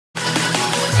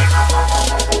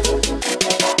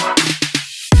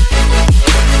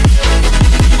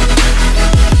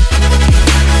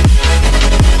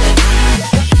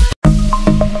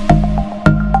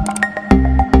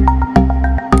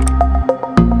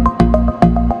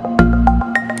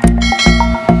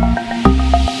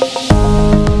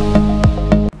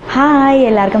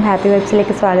എല്ലാവർക്കും ഹാപ്പി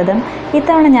വൈബ്സിലേക്ക് സ്വാഗതം.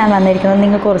 ഇത്തവണ ഞാൻ വന്നിരിക്കുന്നത്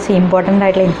നിങ്ങൾക്ക് കുറച്ച് ഇമ്പോർട്ടൻ്റ്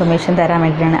ആയിട്ടുള്ള ഇൻഫർമേഷൻ തരാൻ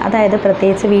വേണ്ടിയിട്ടാണ്. അതായത്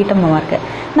പ്രത്യേകിച്ച് വീട്ടമ്മമാർക്ക്,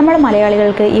 നമ്മുടെ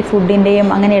മലയാളികൾക്ക് ഈ ഫുഡിൻ്റെയും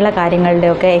അങ്ങനെയുള്ള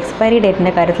കാര്യങ്ങളുടെയൊക്കെ എക്സ്പയറി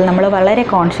ഡേറ്റിൻ്റെ കാര്യത്തിൽ നമ്മൾ വളരെ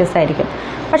കോൺഷ്യസ് ആയിരിക്കും.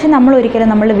 പക്ഷേ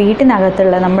നമ്മൾ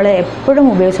വീട്ടിനകത്തുള്ള നമ്മൾ എപ്പോഴും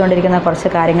ഉപയോഗിച്ചുകൊണ്ടിരിക്കുന്ന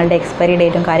കുറച്ച് കാര്യങ്ങളുടെ എക്സ്പയറി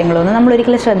ഡേറ്റും കാര്യങ്ങളൊന്നും നമ്മൾ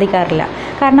ഒരിക്കലും ശ്രദ്ധിക്കാറില്ല.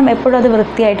 കാരണം എപ്പോഴും അത്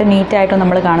വൃത്തിയായിട്ടും നീറ്റായിട്ടും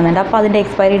നമ്മൾ കാണുന്നുണ്ട്. അപ്പോൾ അതിൻ്റെ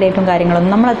എക്സ്പയറി ഡേറ്റും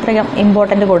കാര്യങ്ങളൊന്നും നമ്മൾ അത്രയും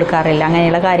ഇമ്പോർട്ടൻ്റ് കൊടുക്കാറില്ല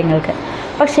അങ്ങനെയുള്ള കാര്യങ്ങൾക്ക്.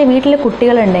 പക്ഷേ വീട്ടിൽ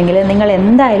കുട്ടികളുണ്ടെങ്കിൽ നിങ്ങൾ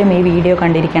എന്തായാലും ഈ വീഡിയോ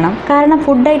കണ്ടിരിക്കണം. കാരണം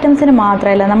ഫുഡ് ഐറ്റംസിന്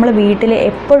മാത്രമല്ല, നമ്മൾ വീട്ടിൽ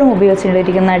എപ്പോഴും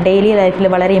ഉപയോഗിച്ചുകൊണ്ടിരിക്കുന്ന ഡെയിലി ലൈഫിൽ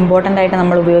വളരെ ഇമ്പോർട്ടൻ്റ് ആയിട്ട്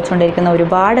നമ്മൾ ഉപയോഗിച്ചുകൊണ്ടിരിക്കുന്ന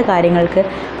ഒരുപാട് കാര്യങ്ങൾക്ക്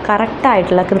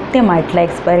കറക്റ്റായിട്ടുള്ള കൃത്യമായിട്ടുള്ള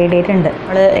എക്സ്പയറി ഡേറ്റ് ഉണ്ട്.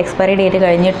 നമ്മൾ എക്സ്പയറി ഡേറ്റ്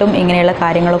കഴിഞ്ഞിട്ടും ഇങ്ങനെയുള്ള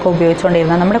കാര്യങ്ങളൊക്കെ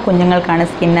ഉപയോഗിച്ചുകൊണ്ടിരുന്ന നമ്മുടെ കുഞ്ഞുങ്ങൾക്കാണ്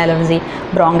സ്കിൻ അലർജി,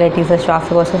 ബ്രോങ്കൈറ്റിസ്,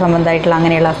 ശ്വാസകോശ സംബന്ധമായിട്ടുള്ള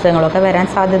അങ്ങനെയുള്ള അസുഖങ്ങളൊക്കെ വരാൻ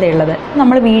സാധ്യതയുള്ളത്.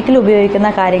 നമ്മൾ വീട്ടിൽ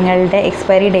ഉപയോഗിക്കുന്ന കാര്യങ്ങളുടെ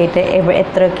എക്സ്പയറി ഡേറ്റ്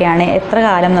എത്രയൊക്കെയാണ്, എത്ര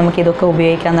കാലം നമുക്കിതൊക്കെ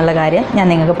ഉപയോഗിക്കാം എന്നുള്ള കാര്യം ഞാൻ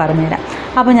നിങ്ങൾക്ക് പറഞ്ഞുതരാം.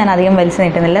 അപ്പോൾ ഞാൻ അധികം വലിച്ചു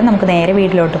നീട്ടുന്നില്ല, നമുക്ക് നേരെ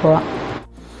വീട്ടിലോട്ട് പോവാം.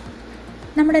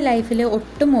 നമ്മുടെ ലൈഫിൽ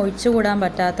ഒട്ടും ഒഴിച്ചുകൂടാൻ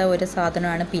പറ്റാത്ത ഒരു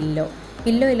സാധനമാണ് പില്ലോ.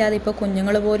 പില്ലോ ഇല്ലാതെ ഇപ്പോൾ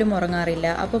കുഞ്ഞുങ്ങൾ പോലും ഉറങ്ങാറില്ല.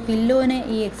 അപ്പോൾ പില്ലോന്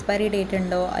ഈ എക്സ്പയറി ഡേറ്റ്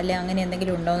ഉണ്ടോ അല്ലെ അങ്ങനെ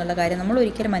എന്തെങ്കിലും ഉണ്ടോ എന്നുള്ള കാര്യം നമ്മൾ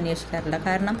ഒരിക്കലും അന്വേഷിക്കാറില്ല.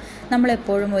 കാരണം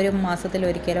നമ്മളെപ്പോഴും ഒരു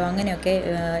മാസത്തിലൊരിക്കലോ അങ്ങനെയൊക്കെ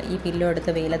ഈ പില്ലോ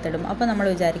എടുത്ത് വെയിലത്തിടും. അപ്പോൾ നമ്മൾ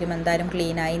വിചാരിക്കും എന്തായാലും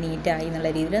ക്ലീനായി നീറ്റായി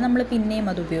എന്നുള്ള രീതിയിൽ നമ്മൾ പിന്നെയും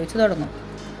അത് ഉപയോഗിച്ച് തുടങ്ങും.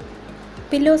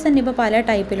 പില്ലോസ് തന്നെ ഇപ്പോൾ പല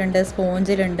ടൈപ്പിലുണ്ട്.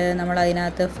 സ്പോഞ്ചിലുണ്ട്, നമ്മൾ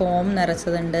അതിനകത്ത് ഫോം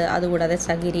നിറച്ചതുണ്ട്, അതുകൂടാതെ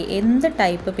ചകിരി. എന്ത്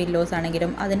ടൈപ്പ് പില്ലോസ്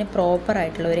ആണെങ്കിലും അതിന്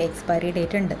പ്രോപ്പറായിട്ടുള്ള ഒരു എക്സ്പയറി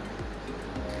ഡേറ്റ് ഉണ്ട്.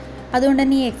 അതുകൊണ്ട്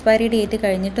തന്നെ ഈ എക്സ്പയറി ഡേറ്റ്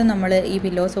കഴിഞ്ഞിട്ടും നമ്മൾ ഈ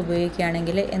പില്ലോസ്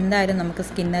ഉപയോഗിക്കുകയാണെങ്കിൽ എന്തായാലും നമുക്ക്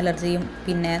സ്കിൻ അലർജിയും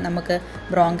പിന്നെ നമുക്ക്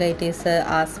ബ്രോങ്കൈറ്റിസ്,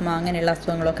 ആസ്മ അങ്ങനെയുള്ള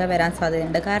അസുഖങ്ങളൊക്കെ വരാൻ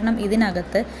സാധ്യതയുണ്ട്. കാരണം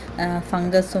ഇതിനകത്ത്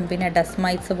ഫംഗസും പിന്നെ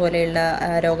ഡസ്മൈറ്റ്സ് പോലെയുള്ള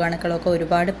രോഗാണുക്കളൊക്കെ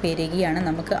ഒരുപാട് പെരുകിയാണ്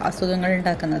നമുക്ക് അസുഖങ്ങൾ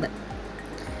ഉണ്ടാക്കുന്നത്.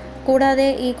 കൂടാതെ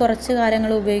ഈ കുറച്ച്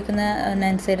കാലങ്ങൾ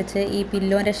ഉപയോഗിക്കുന്നതിനനുസരിച്ച് ഈ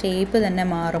പില്ലോൻ്റെ ഷേപ്പ് തന്നെ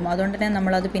മാറും. അതുകൊണ്ട് തന്നെ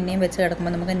നമ്മളത് പിന്നെയും വെച്ച്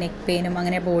കിടക്കുമ്പോൾ നമുക്ക് നെക്ക് പെയിനും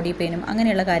അങ്ങനെ ബോഡി പെയിനും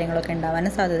അങ്ങനെയുള്ള കാര്യങ്ങളൊക്കെ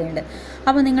ഉണ്ടാവാനും സാധ്യതയുണ്ട്.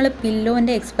 അപ്പോൾ നിങ്ങൾ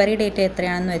പില്ലോൻ്റെ എക്സ്പയറി ഡേറ്റ്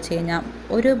എത്രയാണെന്ന് വെച്ച് കഴിഞ്ഞാൽ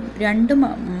ഒരു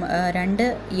 2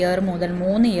 ഇയർ മുതൽ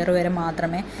 3 ഇയർ വരെ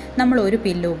മാത്രമേ നമ്മൾ ഒരു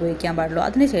പില്ലോ ഉപയോഗിക്കാൻ പാടുള്ളൂ.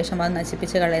 അതിനുശേഷം അത്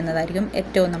നശിപ്പിച്ച് കളയുന്നതായിരിക്കും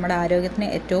നമ്മുടെ ആരോഗ്യത്തിന്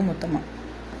ഏറ്റവും ഉത്തമം.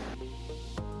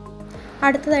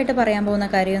 അടുത്തതായിട്ട് പറയാൻ പോകുന്ന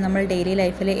കാര്യം നമ്മൾ ഡെയിലി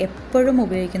ലൈഫിൽ എപ്പോഴും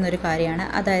ഉപയോഗിക്കുന്ന ഒരു കാര്യമാണ്.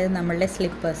 അതായത് നമ്മളുടെ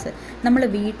സ്ലിപ്പേഴ്സ്. നമ്മൾ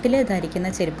വീട്ടിൽ ധരിക്കുന്ന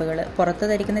ചെരുപ്പുകൾ, പുറത്ത്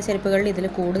ധരിക്കുന്ന ചെരുപ്പുകളിൽ ഇതിൽ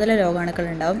കൂടുതൽ രോഗാണുക്കൾ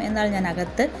ഉണ്ടാവും. എന്നാൽ ഞാൻ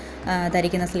അകത്ത്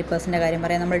ധരിക്കുന്ന സ്ലിപ്പേഴ്സിൻ്റെ കാര്യം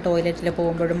പറയാം. നമ്മൾ ടോയ്ലറ്റിൽ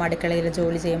പോകുമ്പോഴും അടുക്കളയിൽ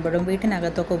ജോലി ചെയ്യുമ്പോഴും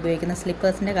വീട്ടിനകത്തൊക്കെ ഉപയോഗിക്കുന്ന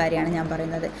സ്ലിപ്പേഴ്സിൻ്റെ കാര്യമാണ് ഞാൻ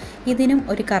പറയുന്നത്. ഇതിനും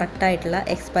ഒരു കറക്റ്റായിട്ടുള്ള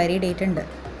എക്സ്പയറി ഡേറ്റ് ഉണ്ട്.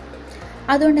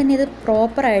 അതുകൊണ്ട് തന്നെ ഇത്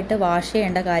പ്രോപ്പറായിട്ട് വാഷ്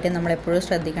ചെയ്യേണ്ട കാര്യം നമ്മളെപ്പോഴും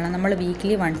ശ്രദ്ധിക്കണം. നമ്മൾ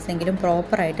വീക്ക്ലി വൺസെങ്കിലും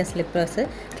പ്രോപ്പറായിട്ട് സ്ലിപ്പേഴ്സ്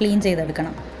ക്ലീൻ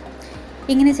ചെയ്തെടുക്കണം.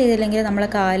 ഇങ്ങനെ ചെയ്തില്ലെങ്കിൽ നമ്മളെ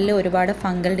കാലിൽ ഒരുപാട്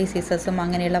ഫംഗൽ ഡിസീസസും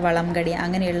അങ്ങനെയുള്ള വളംകടി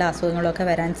അങ്ങനെയുള്ള അസുഖങ്ങളൊക്കെ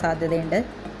വരാൻ സാധ്യതയുണ്ട്.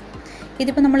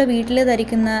 ഇതിപ്പോൾ നമ്മൾ വീട്ടിൽ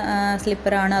ധരിക്കുന്ന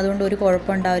സ്ലിപ്പറാണ്, അതുകൊണ്ട് ഒരു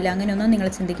കുഴപ്പമുണ്ടാവില്ല അങ്ങനെയൊന്നും നിങ്ങൾ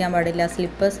ചിന്തിക്കാൻ പാടില്ല.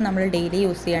 സ്ലിപ്പേഴ്സ് നമ്മൾ ഡെയിലി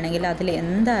യൂസ് ചെയ്യുകയാണെങ്കിൽ അതിൽ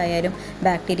എന്തായാലും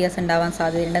ബാക്ടീരിയാസ് ഉണ്ടാവാൻ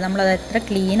സാധ്യതയുണ്ട്. നമ്മളത് എത്ര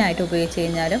ക്ലീനായിട്ട് ഉപയോഗിച്ച്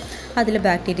കഴിഞ്ഞാലും അതിൽ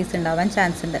ബാക്ടീരിയസ് ഉണ്ടാവാൻ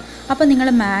ചാൻസ് ഉണ്ട്. അപ്പോൾ നിങ്ങൾ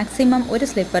മാക്സിമം ഒരു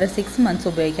സ്ലിപ്പർ 6 മന്ത്സ്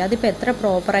ഉപയോഗിക്കുക. അതിപ്പോൾ എത്ര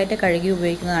പ്രോപ്പറായിട്ട് കഴുകി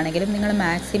ഉപയോഗിക്കുന്നതാണെങ്കിലും നിങ്ങൾ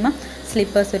മാക്സിമം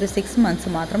സ്ലിപ്പേഴ്സ് ഒരു 6 മന്ത്സ്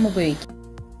മാത്രം ഉപയോഗിക്കുക.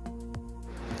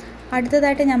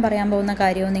 അടുത്തതായിട്ട് ഞാൻ പറയാൻ പോകുന്ന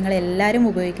കാര്യവും നിങ്ങൾ എല്ലാവരും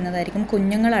ഉപയോഗിക്കുന്നതായിരിക്കും,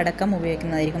 കുഞ്ഞുങ്ങളടക്കം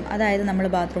ഉപയോഗിക്കുന്നതായിരിക്കും. അതായത് നമ്മൾ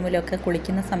ബാത്റൂമിലൊക്കെ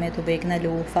കുളിക്കുന്ന സമയത്ത് ഉപയോഗിക്കുന്ന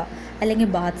ലൂഫ അല്ലെങ്കിൽ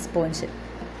ബാത്ത് സ്പോഞ്ച്.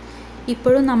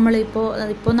 ഇപ്പോഴും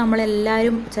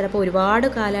നമ്മളെല്ലാവരും ചിലപ്പോൾ ഒരുപാട്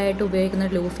കാലമായിട്ട്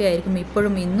ഉപയോഗിക്കുന്ന ലൂഫയായിരിക്കും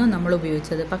ഇന്നും നമ്മൾ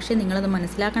ഉപയോഗിച്ചത്. പക്ഷേ നിങ്ങളത്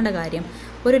മനസ്സിലാക്കേണ്ട കാര്യം,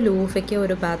 ഒരു ലൂഫയ്ക്കോ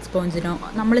ഒരു ബാത്ത് സ്പോഞ്ചിനോ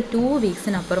നമ്മൾ 2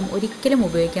 വീക്സിനപ്പുറം ഒരിക്കലും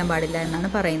ഉപയോഗിക്കാൻ പാടില്ല എന്നാണ്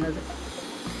പറയുന്നത്.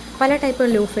 പല ടൈപ്പ്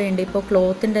ലൂഫയുണ്ട്. ഇപ്പോൾ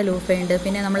ക്ലോത്തിൻ്റെ ലൂഫയുണ്ട്,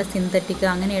 പിന്നെ നമ്മൾ സിന്തറ്റിക്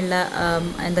അങ്ങനെയുള്ള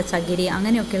ചകിരി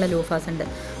അങ്ങനെയൊക്കെയുള്ള ലൂഫാസ് ഉണ്ട്.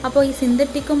 അപ്പോൾ ഈ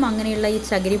സിന്തറ്റിക്കും അങ്ങനെയുള്ള ഈ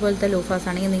ചകിരി പോലത്തെ ലൂഫാസ്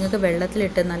ആണെങ്കിൽ നിങ്ങൾക്ക്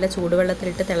വെള്ളത്തിലിട്ട് നല്ല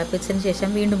ചൂടുവെള്ളത്തിലിട്ട് തിളപ്പിച്ചതിന് ശേഷം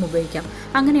വീണ്ടും ഉപയോഗിക്കാം.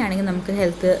 അങ്ങനെയാണെങ്കിൽ നമുക്ക്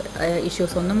ഹെൽത്ത്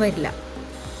ഇഷ്യൂസ് ഒന്നും വരില്ല.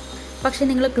 പക്ഷേ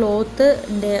നിങ്ങൾ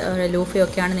ക്ലോത്തിൻ്റെ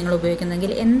ലൂഫയൊക്കെയാണ് നിങ്ങൾ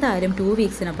ഉപയോഗിക്കുന്നതെങ്കിൽ എന്തായാലും 2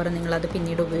 വീക്സിനപ്പുറം നിങ്ങളത്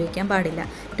പിന്നീട് ഉപയോഗിക്കാൻ പാടില്ല.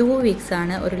 2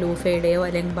 വീക്സാണ് ഒരു ലൂഫയുടെയോ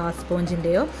അല്ലെങ്കിൽ ബാത്ത്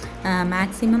സ്പോഞ്ചിൻ്റെയോ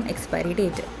മാക്സിമം എക്സ്പയറി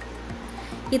ഡേറ്റ്.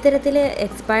 ഇത്തരത്തിൽ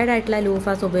എക്സ്പയർഡ് ആയിട്ടുള്ള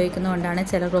ലൂഫാസ് ഉപയോഗിക്കുന്നതുകൊണ്ടാണ്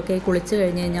ചിലർക്കൊക്കെ കുളിച്ച്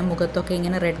കഴിഞ്ഞ് കഴിഞ്ഞാൽ മുഖത്തൊക്കെ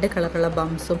ഇങ്ങനെ റെഡ് കളറുള്ള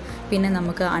ബംസും പിന്നെ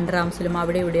നമുക്ക് അണ്ടർ ആംസിലും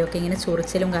അവിടെ ഇവിടെയൊക്കെ ഇങ്ങനെ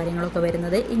ചൊറിച്ചിലും കാര്യങ്ങളൊക്കെ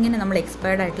വരുന്നത് ഇങ്ങനെ നമ്മൾ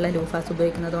എക്സ്പയർഡ് ആയിട്ടുള്ള ലൂഫാസ്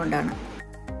ഉപയോഗിക്കുന്നത് കൊണ്ടാണ്.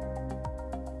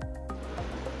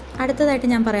 അടുത്തതായിട്ട്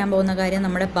ഞാൻ പറയാൻ പോകുന്ന കാര്യം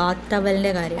നമ്മുടെ ബാത്ത്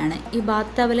ടവലിൻ്റെ കാര്യമാണ്. ഈ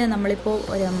ബാത്ത് ടവൽ നമ്മളിപ്പോൾ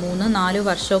ഒരു 3-4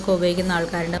 വർഷമൊക്കെ ഉപയോഗിക്കുന്ന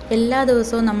ആൾക്കാരുണ്ട്. എല്ലാ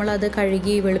ദിവസവും നമ്മളത്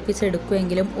കഴുകി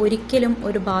വെളുപ്പിച്ചെടുക്കുമെങ്കിലും ഒരിക്കലും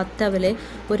ഒരു ബാത്ത് ടവൽ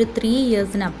ഒരു 3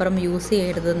 ഇയേഴ്സിനപ്പുറം യൂസ്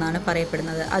ചെയ്യരുതെന്നാണ്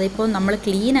പറയപ്പെടുന്നത്. അതിപ്പോൾ നമ്മൾ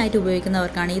ക്ലീനായിട്ട്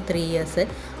ഉപയോഗിക്കുന്നവർക്കാണ് ഈ 3 ഇയേഴ്സ്.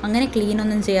 അങ്ങനെ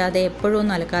ക്ലീനൊന്നും ചെയ്യാതെ എപ്പോഴും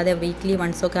ഒന്നും അലക്കാതെ വീക്ക്ലി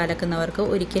വൺസൊക്കെ അലക്കുന്നവർക്ക്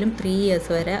ഒരിക്കലും 3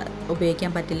 ഇയേഴ്സ് വരെ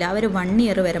ഉപയോഗിക്കാൻ പറ്റില്ല. അവർ 1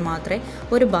 ഇയർ വരെ മാത്രമേ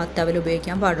ഒരു ബാത്ത് ടവൽ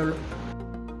ഉപയോഗിക്കാൻ പാടുള്ളൂ.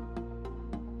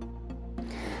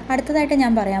 അടുത്തതായിട്ട്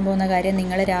ഞാൻ പറയാൻ പോകുന്ന കാര്യം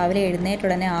നിങ്ങൾ രാവിലെ എഴുന്നേറ്റ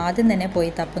ഉടനെ ആദ്യം തന്നെ പോയി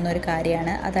തപ്പുന്ന ഒരു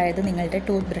കാര്യമാണ്, അതായത് നിങ്ങളുടെ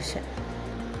ടൂത്ത്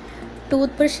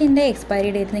ബ്രഷിൻ്റെ എക്സ്പയറി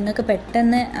ഡേറ്റ് നിങ്ങൾക്ക്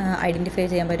പെട്ടെന്ന് ഐഡൻറ്റിഫൈ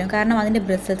ചെയ്യാൻ പറ്റും. കാരണം അതിൻ്റെ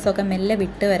ബ്രിസിൽസൊക്കെ മെല്ലെ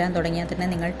വിട്ട് വരാൻ തുടങ്ങിയാൽ തന്നെ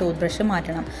നിങ്ങൾ ടൂത്ത് ബ്രഷ്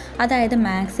മാറ്റണം. അതായത്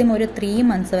മാക്സിമം ഒരു 3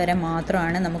 months വരെ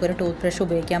മാത്രമാണ് നമുക്കൊരു ടൂത്ത് ബ്രഷ്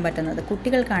ഉപയോഗിക്കാൻ പറ്റുന്നത്.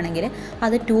 കുട്ടികൾക്കാണെങ്കിൽ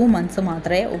അത് 2 months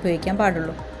മാത്രമേ ഉപയോഗിക്കാൻ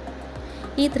പാടുള്ളൂ.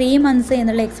 ഈ 3 months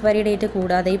എന്നുള്ള എക്സ്പയറി ഡേറ്റ്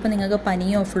കൂടാതെ ഇപ്പോൾ നിങ്ങൾക്ക്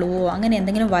പനിയോ ഫ്ലൂവോ അങ്ങനെ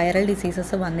എന്തെങ്കിലും വൈറൽ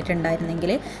ഡിസീസസ്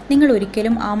വന്നിട്ടുണ്ടായിരുന്നെങ്കിൽ നിങ്ങൾ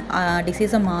ഒരിക്കലും ആ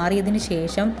ഡിസീസ് മാറിയതിന്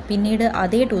ശേഷം പിന്നീട്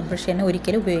അതേ ടൂത്ത് ബ്രഷ് തന്നെ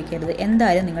ഒരിക്കലും ഉപയോഗിക്കരുത്.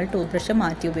 എന്തായാലും നിങ്ങൾ ടൂത്ത് ബ്രഷ്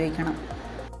മാറ്റി ഉപയോഗിക്കണം.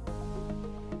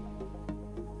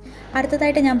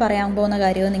 അടുത്തതായിട്ട് ഞാൻ പറയാൻ പോകുന്ന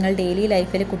കാര്യവും നിങ്ങൾ ഡെയിലി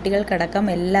ലൈഫിൽ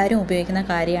കുട്ടികൾക്കടക്കം എല്ലാവരും ഉപയോഗിക്കുന്ന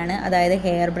കാര്യമാണ്, അതായത്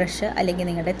ഹെയർ ബ്രഷ് അല്ലെങ്കിൽ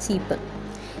നിങ്ങളുടെ ചീപ്പ്.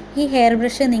 ഈ ഹെയർ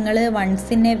ബ്രഷ് നിങ്ങൾ വൺസ്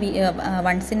ഇൻ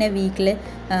എ വീക്കിൽ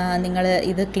നിങ്ങൾ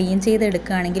ഇത് ക്ലീൻ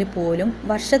ചെയ്തെടുക്കുകയാണെങ്കിൽ പോലും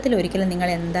വർഷത്തിലൊരിക്കലും നിങ്ങൾ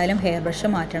എന്തായാലും ഹെയർ ബ്രഷ്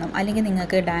മാറ്റണം. അല്ലെങ്കിൽ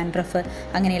നിങ്ങൾക്ക് ഡാൻഡ്രഫ്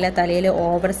അങ്ങനെയുള്ള തലയിൽ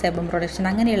ഓവർ സെബം പ്രൊഡക്ഷൻ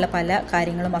അങ്ങനെയുള്ള പല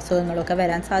കാര്യങ്ങളും അസുഖങ്ങളൊക്കെ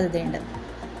വരാൻ സാധ്യതയുണ്ട്.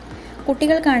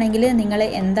 കുട്ടികൾക്കാണെങ്കിൽ നിങ്ങൾ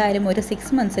എന്തായാലും ഒരു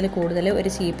 6 months കൂടുതൽ ഒരു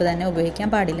ചീപ്പ് തന്നെ ഉപയോഗിക്കാൻ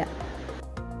പാടില്ല.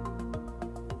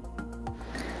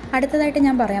 അടുത്തതായിട്ട്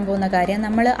ഞാൻ പറയാൻ പോകുന്ന കാര്യം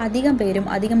നമ്മൾ അധികം പേരും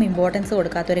ഇമ്പോർട്ടൻസ്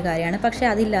കൊടുക്കാത്തൊരു കാര്യമാണ്, പക്ഷേ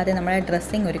അതില്ലാതെ നമ്മുടെ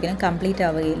ഡ്രസ്സിങ് ഒരിക്കലും കംപ്ലീറ്റ്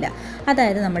ആവുകയില്ല.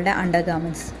 അതായത് നമ്മളുടെ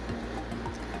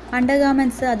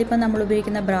അണ്ടർഗാർമെൻറ്റ്സ് അതിപ്പോൾ നമ്മൾ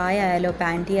ഉപയോഗിക്കുന്ന ബ്രാ ആയാലോ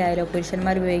പാൻറ്റി ആയാലോ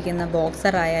പുരുഷന്മാർ ഉപയോഗിക്കുന്ന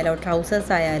ബോക്സർ ആയാലോ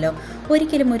ട്രൗസേഴ്സ് ആയാലോ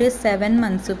ഒരിക്കലും ഒരു 7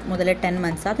 months മുതൽ 10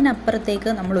 months അതിനപ്പുറത്തേക്ക്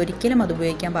നമ്മൾ ഒരിക്കലും അത്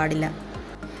ഉപയോഗിക്കാൻ പാടില്ല.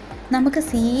 നമുക്ക്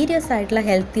സീരിയസ് ആയിട്ടുള്ള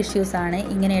ഹെൽത്ത് ഇഷ്യൂസാണ്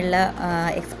ഇങ്ങനെയുള്ള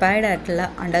എക്സ്പയർഡ് ആയിട്ടുള്ള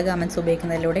അണ്ടർഗാർമെൻറ്റ്സ്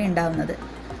ഉപയോഗിക്കുന്നതിലൂടെ ഉണ്ടാകുന്നത്.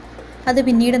 അത്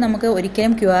പിന്നീട് നമുക്ക്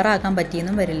ഒരിക്കലും ക്യൂർ ആക്കാൻ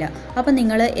പറ്റിയെന്നും വരില്ല. അപ്പോൾ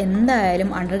നിങ്ങൾ എന്തായാലും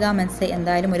അണ്ടർഗാർമെൻറ്റ്സ്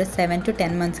എന്തായാലും ഒരു 7 to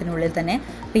 10 months തന്നെ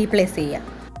റീപ്ലേസ് ചെയ്യുക.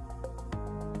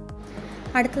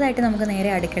 അടുത്തതായിട്ട് നമുക്ക് നേരെ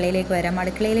അടുക്കളയിലേക്ക് വരാം.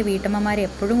 അടുക്കളയിൽ വീട്ടമ്മമാർ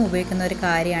എപ്പോഴും ഉപയോഗിക്കുന്ന ഒരു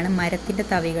കാര്യമാണ് മരത്തിൻ്റെ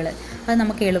തവികൾ. അത്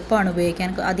നമുക്ക് എളുപ്പമാണ് ഉപയോഗിക്കാൻ,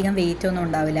 അധികം വെയിറ്റ് ഒന്നും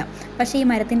ഉണ്ടാവില്ല. പക്ഷേ ഈ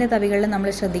മരത്തിൻ്റെ തവികളിൽ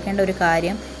നമ്മൾ ശ്രദ്ധിക്കേണ്ട ഒരു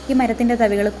കാര്യം, ഈ മരത്തിൻ്റെ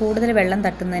തവികൾ കൂടുതൽ വെള്ളം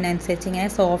തട്ടുന്നതിനനുസരിച്ച് ഇങ്ങനെ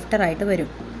സോഫ്റ്ററായിട്ട്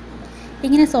വരും.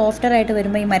 ഇങ്ങനെ സോഫ്റ്ററായിട്ട്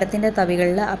വരുമ്പോൾ ഈ മരത്തിൻ്റെ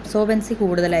തവികളിൽ അബ്സോർബൻസി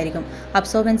കൂടുതലായിരിക്കും.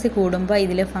 അബ്സോർബൻസി കൂടുമ്പോൾ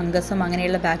ഇതിൽ ഫംഗസും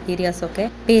അങ്ങനെയുള്ള ബാക്ടീരിയാസൊക്കെ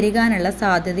പെരുകാനുള്ള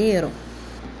സാധ്യതയേറും.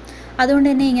 അതുകൊണ്ട്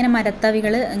തന്നെ ഇങ്ങനെ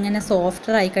മരത്തവികൾ ഇങ്ങനെ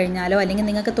സോഫ്റ്ററായി കഴിഞ്ഞാലോ അല്ലെങ്കിൽ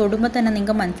നിങ്ങൾക്ക് തൊടുമ്പോൾ തന്നെ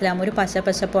നിങ്ങൾക്ക് മനസ്സിലാവും ഒരു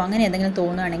പശപ്പോ അങ്ങനെ എന്തെങ്കിലും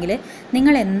തോന്നുകയാണെങ്കിൽ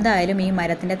നിങ്ങൾ എന്തായാലും ഈ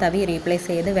മരത്തിൻ്റെ തവി റീപ്ലേസ്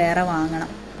ചെയ്ത് വേറെ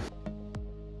വാങ്ങണം.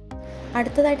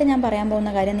 അടുത്തതായിട്ട് ഞാൻ പറയാൻ പോകുന്ന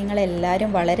കാര്യം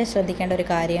നിങ്ങളെല്ലാവരും വളരെ ശ്രദ്ധിക്കേണ്ട ഒരു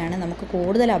കാര്യമാണ്, നമുക്ക്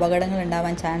കൂടുതൽ അപകടങ്ങൾ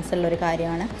ഉണ്ടാവാൻ ചാൻസ് ഉള്ളൊരു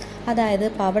കാര്യമാണ്. അതായത്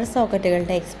പവർ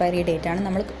സോക്കറ്റുകളുടെ എക്സ്പയറി ഡേറ്റാണ്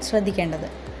നമ്മൾ ശ്രദ്ധിക്കേണ്ടത്.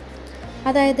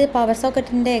 അതായത് പവർ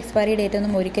സോക്കറ്റിൻ്റെ എക്സ്പയറി ഡേറ്റ്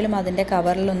ഒന്നും ഒരിക്കലും അതിൻ്റെ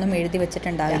കവറിലൊന്നും എഴുതി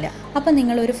വെച്ചിട്ടുണ്ടാവില്ല. അപ്പോൾ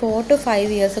നിങ്ങൾ ഒരു 4 to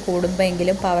 5 years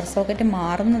കൂടുമ്പോഴെങ്കിലും പവർ സോക്കറ്റ്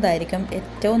മാറുന്നതായിരിക്കും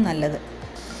ഏറ്റവും നല്ലത്.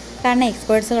 കാരണം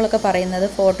എക്സ്പേർട്സുകളൊക്കെ പറയുന്നത്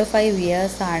 4 to 5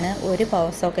 years ആണ് ഒരു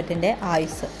പവർ സോക്കറ്റിൻ്റെ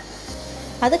ആയുസ്.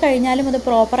 അത് കഴിഞ്ഞാലും അത്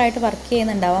പ്രോപ്പറായിട്ട് വർക്ക്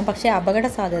ചെയ്യുന്നുണ്ടാവാം, പക്ഷേ അപകട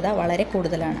സാധ്യത വളരെ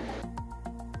കൂടുതലാണ്.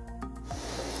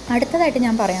 അടുത്തതായിട്ട്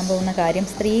ഞാൻ പറയാൻ പോകുന്ന കാര്യം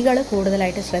സ്ത്രീകൾ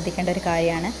കൂടുതലായിട്ട് ശ്രദ്ധിക്കേണ്ട ഒരു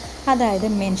കാര്യമാണ്, അതായത്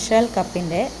മെൻസ്ട്രൽ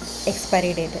കപ്പിൻ്റെ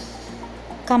എക്സ്പയറി ഡേറ്റ്.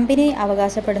 കമ്പനി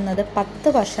അവകാശപ്പെടുന്നത്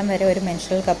 10 വർഷം വരെ ഒരു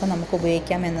മെൻസ്ട്രൽ കപ്പ് നമുക്ക്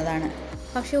ഉപയോഗിക്കാം എന്നതാണ്.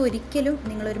 പക്ഷേ ഒരിക്കലും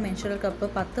നിങ്ങളൊരു മെൻസ്ട്രൽ കപ്പ്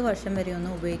 10 വർഷം വരെ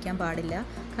ഒന്നും ഉപയോഗിക്കാൻ പാടില്ല.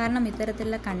 കാരണം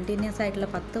ഇത്തരത്തിലുള്ള കണ്ടിന്യൂസ് ആയിട്ടുള്ള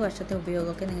 10 വർഷത്തെ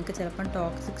ഉപയോഗമൊക്കെ നിങ്ങൾക്ക് ചിലപ്പം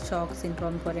ടോക്സിക് ഷോക്ക്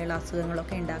സിൻഡ്രോം പോലെയുള്ള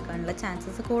അസുഖങ്ങളൊക്കെ ഉണ്ടാക്കാനുള്ള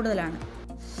ചാൻസസ് കൂടുതലാണ്.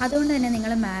 അതുകൊണ്ട് തന്നെ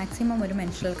നിങ്ങൾ മാക്സിമം ഒരു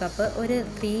മെൻസ്ട്രൽ കപ്പ് ഒരു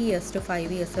 3 years to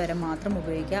 5 years വരെ മാത്രം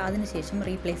ഉപയോഗിക്കുക, അതിനുശേഷം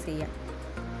റീപ്ലേസ് ചെയ്യുക.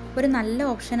 ഒരു നല്ല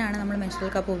ഓപ്ഷനാണ് നമ്മൾ മെൻസ്ട്രൽ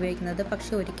കപ്പ് ഉപയോഗിക്കുന്നത്.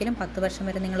 പക്ഷേ ഒരിക്കലും 10 വർഷം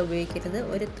വരെ നിങ്ങൾ ഉപയോഗിക്കരുത്.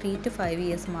 ഒരു 3 to 5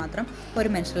 years മാത്രം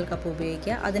ഒരു മെൻസ്ട്രൽ കപ്പ്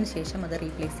ഉപയോഗിക്കുക, അതിനുശേഷം അത്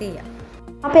റീപ്ലേസ് ചെയ്യുക.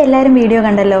 അപ്പോൾ എല്ലാവരും വീഡിയോ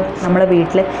കണ്ടല്ലോ. നമ്മുടെ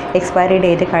വീട്ടിൽ എക്സ്പയറി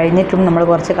ഡേറ്റ് കഴിഞ്ഞിട്ടും നമ്മൾ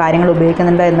കുറച്ച് കാര്യങ്ങൾ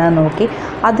ഉപയോഗിക്കുന്നുണ്ടോ എന്നത് നോക്കി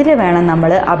അതിൽ വേണം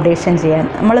നമ്മൾ അപ്ഡേഷൻ ചെയ്യാൻ.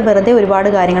 നമ്മൾ വെറുതെ ഒരുപാട്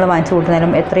കാര്യങ്ങൾ വാങ്ങിച്ചു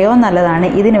കൂട്ടുന്നതിലും എത്രയോ നല്ലതാണ്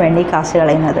ഇതിനു വേണ്ടി കാശ്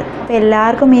കളയുന്നത്. അപ്പോൾ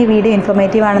എല്ലാവർക്കും ഈ വീഡിയോ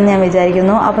ഇൻഫോർമേറ്റീവ് ആണെന്ന് ഞാൻ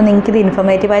വിചാരിക്കുന്നു. അപ്പോൾ നിങ്ങൾക്കിത്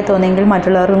ഇൻഫോർമേറ്റീവായി തോന്നിയെങ്കിൽ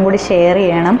മറ്റുള്ളവർക്കും കൂടി ഷെയർ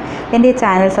ചെയ്യണം, എൻ്റെ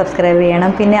ചാനൽ സബ്സ്ക്രൈബ്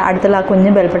ചെയ്യണം, പിന്നെ അടുത്തുള്ള ആ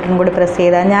കുഞ്ഞു ബെൽ ബട്ടൺ കൂടി പ്രസ്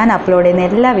ചെയ്താൽ ഞാൻ അപ്ലോഡ് ചെയ്യുന്ന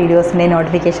എല്ലാ വീഡിയോസിൻ്റെയും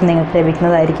നോട്ടിഫിക്കേഷൻ നിങ്ങൾക്ക്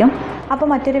ലഭിക്കുന്നതായിരിക്കും. അപ്പോൾ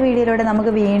മറ്റൊരു വീഡിയോയിലൂടെ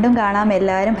നമുക്ക് വീണ്ടും കാണാം.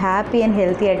 എല്ലാവരും ഹാപ്പി ആൻഡ്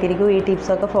ഹെൽത്തി ആയിട്ടിരിക്കൂ, ഈ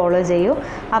ടിപ്സൊക്കെ ഫോളോ ചെയ്യൂ.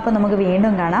 അപ്പോൾ നമുക്ക്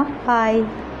വീണ്ടും കാണാം. ബൈ.